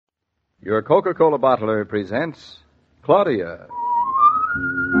Your Coca-Cola bottler presents Claudia.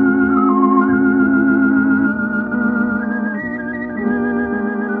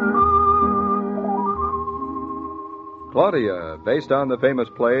 Claudia, based on the famous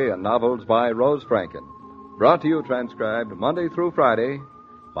play and novels by Rose Franken. Brought to you transcribed Monday through Friday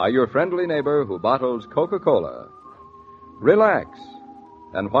by your friendly neighbor who bottles Coca-Cola. Relax,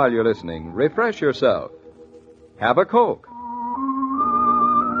 and while you're listening, refresh yourself. Have a Coke.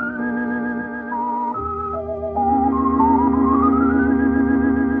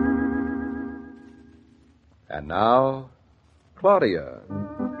 And now, Claudia.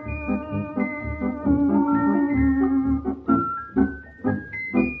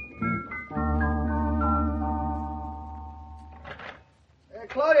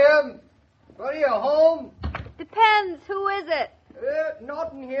 Claudia! Claudia, home? Depends. Who is it?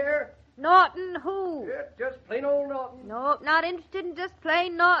 Norton here. Norton who? Just plain old Norton. Nope, not interested in just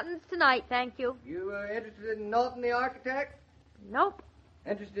plain Nortons tonight, thank you. You interested in Norton the architect? Nope.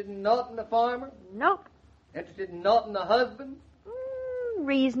 Interested in Norton the farmer? Nope. Interested in Norton the husband?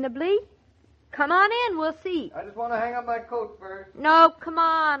 Reasonably. Come on in, we'll see. I just want to hang up my coat first. No, come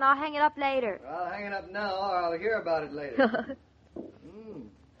on, I'll hang it up later. I'll hang it up now, or I'll hear about it later.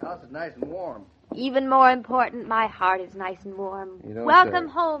 House is nice and warm. Even more important, my heart is nice and warm. You don't Welcome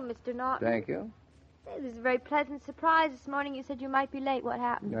say. home, Mr. Norton. Thank you. It was a very pleasant surprise this morning. You said you might be late. What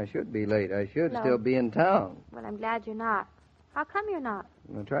happened? I should be late. I should No. still be in town. Well, I'm glad you're not. How come you're not?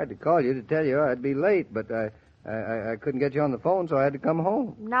 I tried to call you to tell you I'd be late, but I couldn't get you on the phone, so I had to come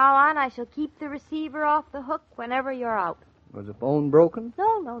home. From now on, I shall keep the receiver off the hook whenever you're out. Was the phone broken?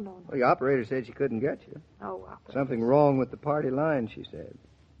 No. Well, the operator said she couldn't get you. Oh, well. Something wrong with the party line, she said.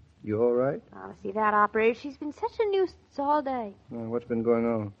 You all right? Oh, see that operator? She's been such a nuisance all day. What's been going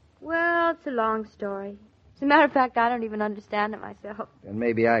on? Well, it's a long story. As a matter of fact, I don't even understand it myself. And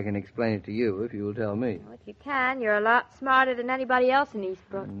maybe I can explain it to you if you'll tell me. Well, if you can, you're a lot smarter than anybody else in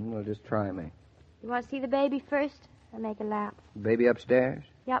Eastbrook. Well, just try me. You want to see the baby first? I'll make a lap. Baby upstairs?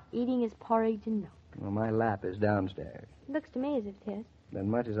 Yep, eating his porridge and milk. Well, my lap is downstairs. It looks to me as if it is. As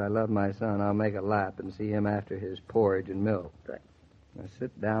much as I love my son, I'll make a lap and see him after his porridge and milk. Good. Now,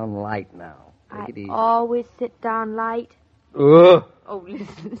 sit down light now. Take I it easy. always sit down light. Ugh! Oh,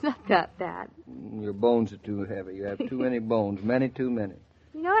 listen, it's not that bad. Your bones are too heavy. You have too many bones. Many too many.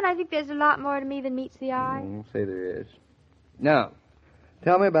 You know what? I think there's a lot more to me than meets the eye. Say there is. Now,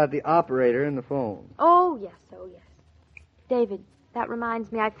 tell me about the operator and the phone. Oh, yes. David, that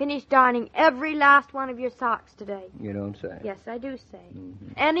reminds me. I finished darning every last one of your socks today. You don't say. Yes, I do say.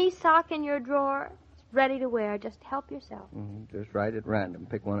 Mm-hmm. Any sock in your drawer is ready to wear. Just help yourself. Mm-hmm. Just write at random.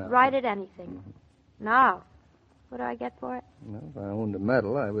 Pick one out. Write at anything. Mm-hmm. Now, what do I get for it? Well, if I owned a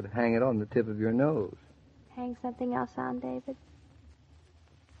medal, I would hang it on the tip of your nose. Hang something else on, David?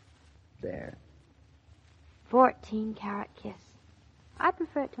 There. 14-carat kiss. I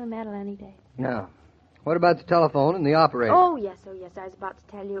prefer it to a medal any day. Now, what about the telephone and the operator? Oh, yes. I was about to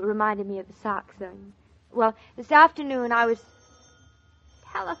tell you. It reminded me of the socks thing. Well, this afternoon I was...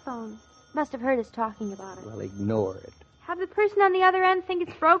 Telephone. Must have heard us talking about it. Well, ignore it. Have the person on the other end think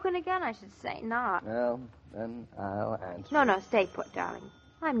it's broken again? I should say not. Well, then I'll answer. No, stay put, darling.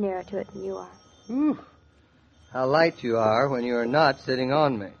 I'm nearer to it than you are. Oof. How light you are when you're not sitting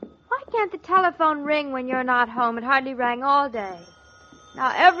on me. Why can't the telephone ring when you're not home? It hardly rang all day.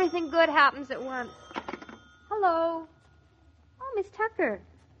 Now everything good happens at once. Hello. Oh, Miss Tucker.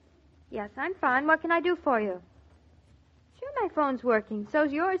 Yes, I'm fine. What can I do for you? Sure, my phone's working.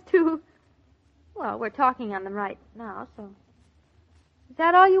 So's yours, too. Well, we're talking on them right now, so... Is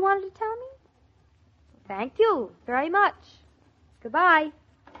that all you wanted to tell me? Thank you very much. Goodbye.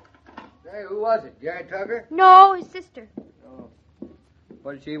 Hey, who was it? Jerry Tucker? No, his sister. Oh.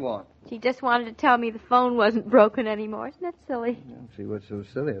 What did she want? She just wanted to tell me the phone wasn't broken anymore. Isn't that silly? I don't see what's so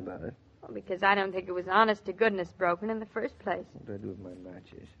silly about it. Well, because I don't think it was honest to goodness broken in the first place. What did I do with my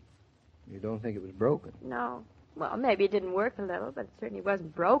matches? You don't think it was broken? No. Well, maybe it didn't work a little, but it certainly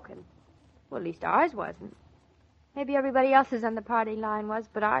wasn't broken. Well, at least ours wasn't. Maybe everybody else's on the party line was,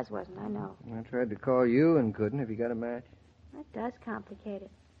 but ours wasn't, I know. I tried to call you and couldn't. Have you got a match? That does complicate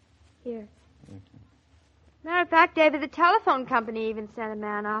it. Here. Matter of fact, David, the telephone company even sent a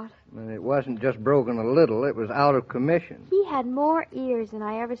man out. And it wasn't just broken a little. It was out of commission. He had more ears than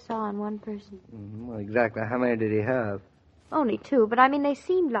I ever saw in one person. Mm-hmm. Well, exactly how many did he have? Only 2, but I mean they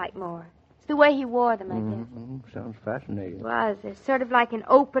seemed like more. It's the way he wore them, I guess. Mm-hmm. Sounds fascinating. It was. They're sort of like an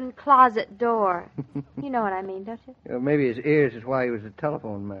open closet door. You know what I mean, don't you? Well, maybe his ears is why he was a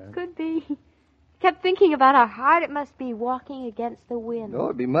telephone man. Could be. Kept thinking about how hard it must be walking against the wind. Oh,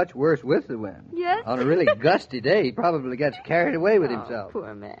 it'd be much worse with the wind. Yes? On a really gusty day, he probably gets carried away with himself.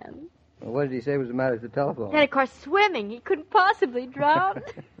 Poor man. Well, what did he say was the matter with the telephone? And, of course, swimming. He couldn't possibly drown.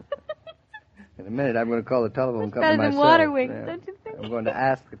 In a minute, I'm going to call the telephone It's company better than myself. water wings, Yeah. don't you think? I'm going to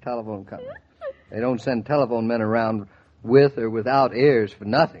ask the telephone company. They don't send telephone men around with or without ears for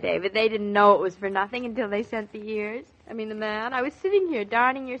nothing. David, they didn't know it was for nothing until they sent the ears. I mean, the man. I was sitting here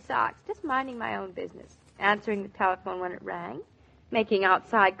darning your socks, just minding my own business, answering the telephone when it rang, making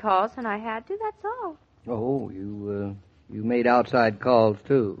outside calls when I had to, that's all. Oh, you made outside calls,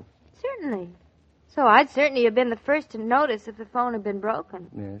 too. Certainly. So I'd certainly have been the first to notice if the phone had been broken.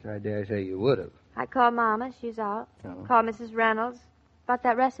 Yes, I dare say you would have. I called Mama. She's out. Oh. Called Mrs. Reynolds. About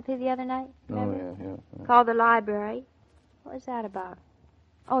that recipe the other night. Oh, Remember? yeah. Called the library. What was that about?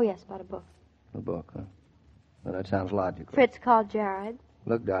 Oh, yes, about a book. A book, huh? Well, that sounds logical. Fritz called Jared.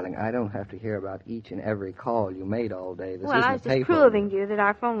 Look, darling, I don't have to hear about each and every call you made all day. This Well, isn't I was a payphone. just proving to you that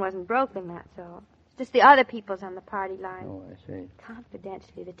our phone wasn't broken, that's all. It's just the other people's on the party line. Oh, I see.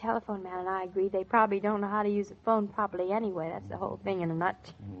 Confidentially, the telephone man and I agree they probably don't know how to use a phone properly anyway. That's the whole thing in a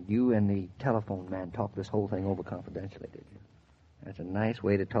nutshell. You and the telephone man talked this whole thing over confidentially, did you? That's a nice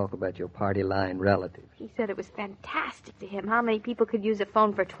way to talk about your party line relatives. He said it was fantastic to him how many people could use a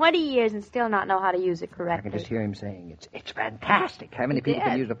phone for 20 years and still not know how to use it I correctly. can just hear him saying, it's fantastic. How many He people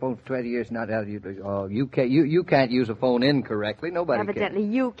can did. use a phone for 20 years and not how to use it? Oh, you can't use a phone incorrectly. Nobody Evidently,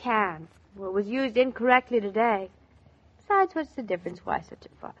 you can. Well, it was used incorrectly today. Besides, what's the difference? Why such a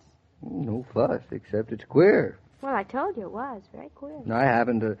fuss? can. No fuss, except it's queer. Well, I told you it was. Very queer. And I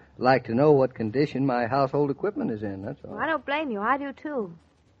happen to like to know what condition my household equipment is in, that's all. Well, I don't blame you. I do, too.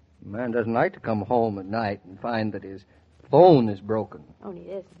 A man doesn't like to come home at night and find that his phone is broken. Only it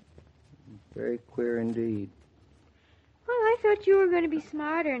isn't. Very queer indeed. Well, I thought you were going to be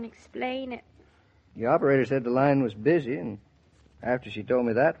smarter and explain it. The operator said the line was busy, and after she told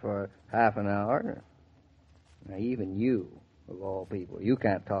me that for half an hour, now even you, of all people, you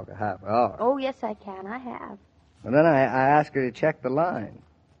can't talk a half hour. Oh, yes, I can. I have. And then I asked her to check the line.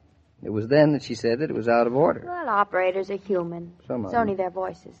 It was then that she said that it was out of order. Well, operators are human. Some of It's them. only their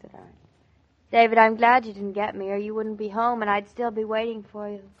voices that aren't. David, I'm glad you didn't get me, or you wouldn't be home, and I'd still be waiting for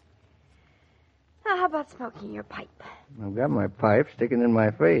you. Now, how about smoking your pipe? I've got my pipe sticking in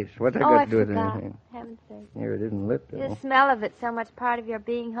my face. What's that Oh, got I to do with forgot. anything? Heaven's sake. Here, it isn't lit, though. The smell of it's so much part of your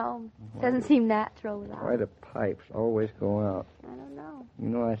being home. Doesn't seem natural without Why it. do pipes always go out? I don't know. You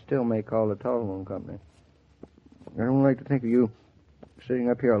know, I still may call the telephone company. I don't like to think of you sitting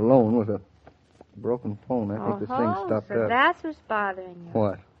up here alone with a broken phone. I think this thing's stopped so up. that's what's bothering you.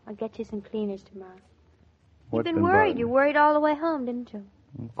 What? I'll get you some cleaners tomorrow. What's You've been bothering worried. me? You worried all the way home, didn't you?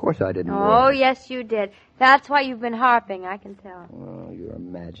 Of course I didn't Oh, worry. yes, you did. That's why you've been harping, I can tell. Oh, you're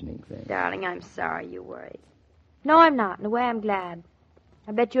imagining things. Darling, I'm sorry you worried. No, I'm not. In a way, I'm glad.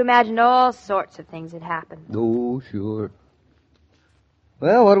 I bet you imagined all sorts of things had happened. Oh, sure.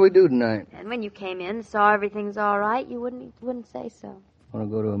 Well, what do we do tonight? And when you came in and saw everything's all right, you wouldn't say so. Want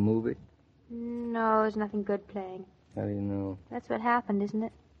to go to a movie? No, there's nothing good playing. How do you know? That's what happened, isn't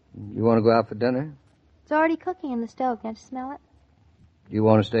it? You want to go out for dinner? It's already cooking in the stove. Can't you smell it? You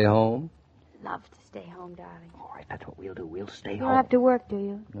want to stay home? Love to stay home, darling. All right, that's what we'll do. We'll stay You home. don't have to work, do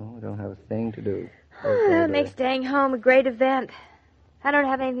you? No, we don't have a thing to do. That makes staying home a great event. I don't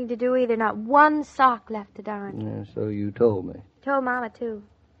have anything to do either. Not one sock left to darn. Yeah, so you told me. Told Mama, too.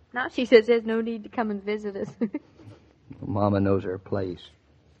 Now she says there's no need to come and visit us. Mama knows her place.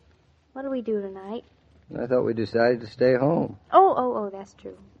 What do we do tonight? I thought we decided to stay home. Oh, that's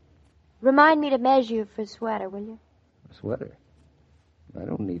true. Remind me to measure you for a sweater, will you? A sweater? I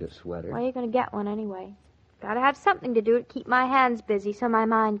don't need a sweater. Well, you're going to get one anyway. Gotta have something to do to keep my hands busy so my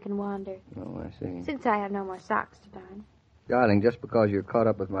mind can wander. Oh, I see. Since I have no more socks to darn. Darling, just because you're caught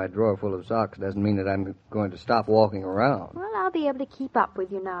up with my drawer full of socks doesn't mean that I'm going to stop walking around. Well, I'll be able to keep up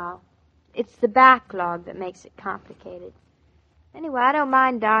with you now. It's the backlog that makes it complicated. Anyway, I don't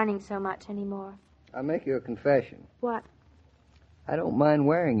mind darning so much anymore. I'll make you a confession. What? I don't mind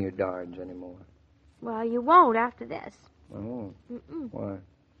wearing your darns anymore. Well, you won't after this. Oh, Mm-mm. why?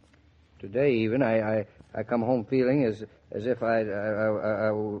 Today even, I come home feeling as if I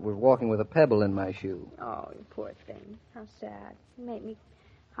was walking with a pebble in my shoe. Oh, you poor thing. How sad. You make me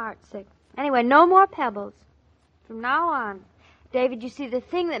heartsick. Anyway, no more pebbles. From now on. David, you see, the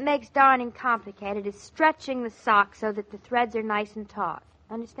thing that makes darning complicated is stretching the sock so that the threads are nice and taut.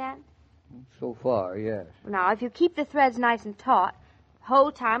 Understand? So far, yes. Now, if you keep the threads nice and taut, the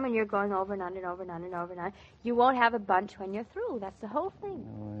whole time when you're going over and under and over and under and over and under, you won't have a bunch when you're through. That's the whole thing.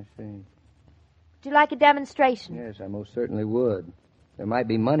 Oh, I see. Would you like a demonstration? Yes, I most certainly would. There might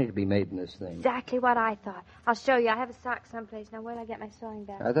be money to be made in this thing. Exactly what I thought. I'll show you. I have a sock someplace. Now, where'd I get my sewing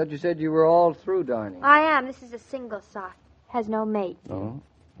bag? I thought you said you were all through darning. I am. This is a single sock. Has no mate. Oh?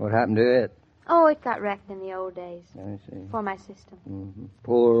 What happened to it? Oh, it got wrecked in the old days. I see. For my system. Mm-hmm.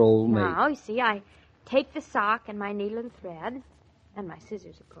 Poor old mate. Now, you see, I take the sock and my needle and thread, and my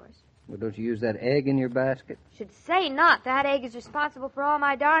scissors, of course. Well, don't you use that egg in your basket? Should say not. That egg is responsible for all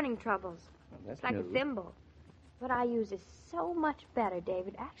my darning troubles. That's It's like a thimble. What I use is so much better,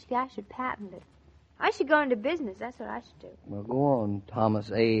 David. Actually, I should patent it. I should go into business. That's what I should do. Well, go on,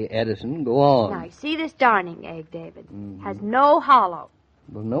 Thomas A. Edison. Go on. Now, you see this darning egg, David? Has no hollow.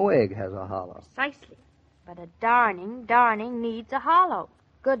 Well, no egg has a hollow. Precisely. But a darning needs a hollow.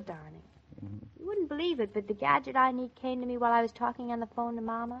 Good darning. You wouldn't believe it, but the gadget I need came to me while I was talking on the phone to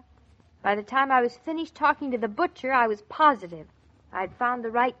Mama. By the time I was finished talking to the butcher, I was positive I'd found the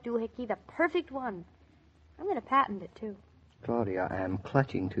right doohickey, the perfect one. I'm going to patent it, too. Claudia, I am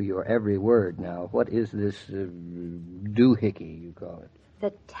clutching to your every word now. What is this doohickey, you call it?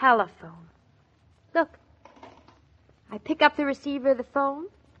 The telephone. Look. I pick up the receiver of the phone.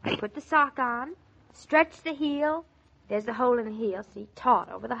 I put the sock on. Stretch the heel. There's the hole in the heel, see? Taut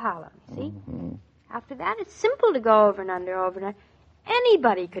over the hollow, see? Mm-hmm. After that, it's simple to go over and under, over and under.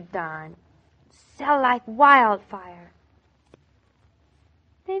 Anybody could darn. Sell like wildfire.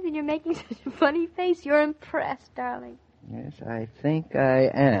 David, you're making such a funny face. You're impressed, darling. Yes, I think I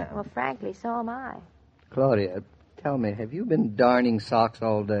am. Well, frankly, so am I. Claudia, tell me, have you been darning socks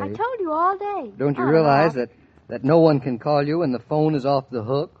all day? I told you all day. Don't you realize that no one can call you when the phone is off the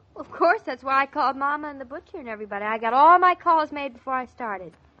hook? Of course, that's why I called Mama and the butcher and everybody. I got all my calls made before I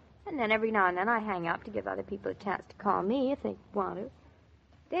started. And then every now and then I hang up to give other people a chance to call me if they want to.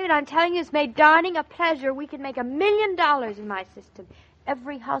 David, I'm telling you, it's made darning a pleasure. We could make $1 million in my system.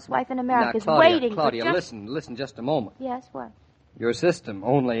 Every housewife in America is waiting Claudia, for just... listen just a moment. Yes, what? Your system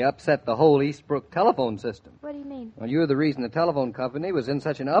only upset the whole Eastbrook telephone system. What do you mean? Well, you're the reason the telephone company was in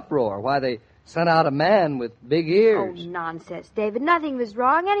such an uproar, why they sent out a man with big ears. Oh, nonsense, David. Nothing was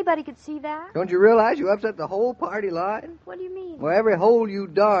wrong. Anybody could see that. Don't you realize you upset the whole party line? What do you mean? Well, every hole you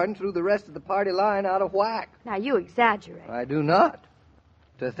darned threw the rest of the party line out of whack. Now, you exaggerate. I do not.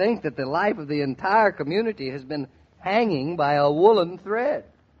 To think that the life of the entire community has been hanging by a woolen thread.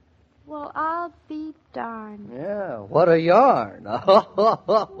 Well, I'll be darned. Yeah, what a yarn.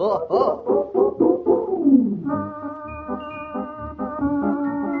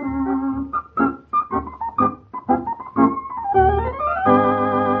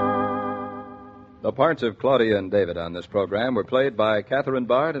 The parts of Claudia and David on this program were played by Catherine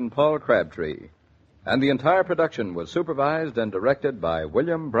Bart and Paul Crabtree. And the entire production was supervised and directed by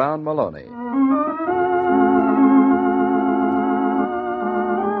William Brown Maloney.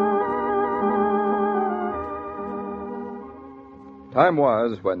 Time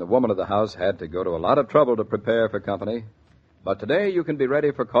was when the woman of the house had to go to a lot of trouble to prepare for company. But today you can be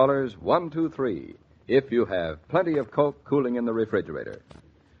ready for callers 1, 2, 3 if you have plenty of Coke cooling in the refrigerator.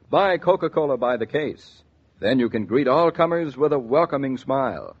 Buy Coca-Cola by the case. Then you can greet all comers with a welcoming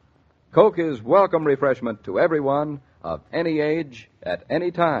smile. Coke is welcome refreshment to everyone of any age at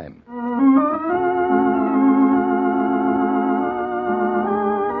any time.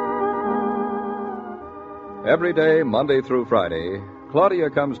 Every day, Monday through Friday, Claudia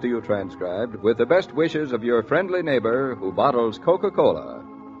comes to you transcribed with the best wishes of your friendly neighbor who bottles Coca-Cola.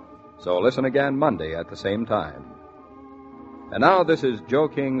 So listen again Monday at the same time. And now this is Joe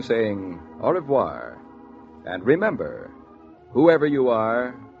King saying au revoir. And remember, whoever you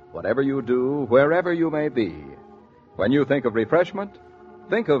are, whatever you do, wherever you may be, when you think of refreshment,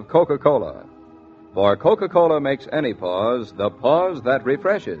 think of Coca-Cola. For Coca-Cola makes any pause the pause that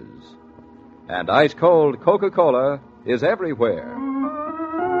refreshes. And ice-cold Coca-Cola is everywhere.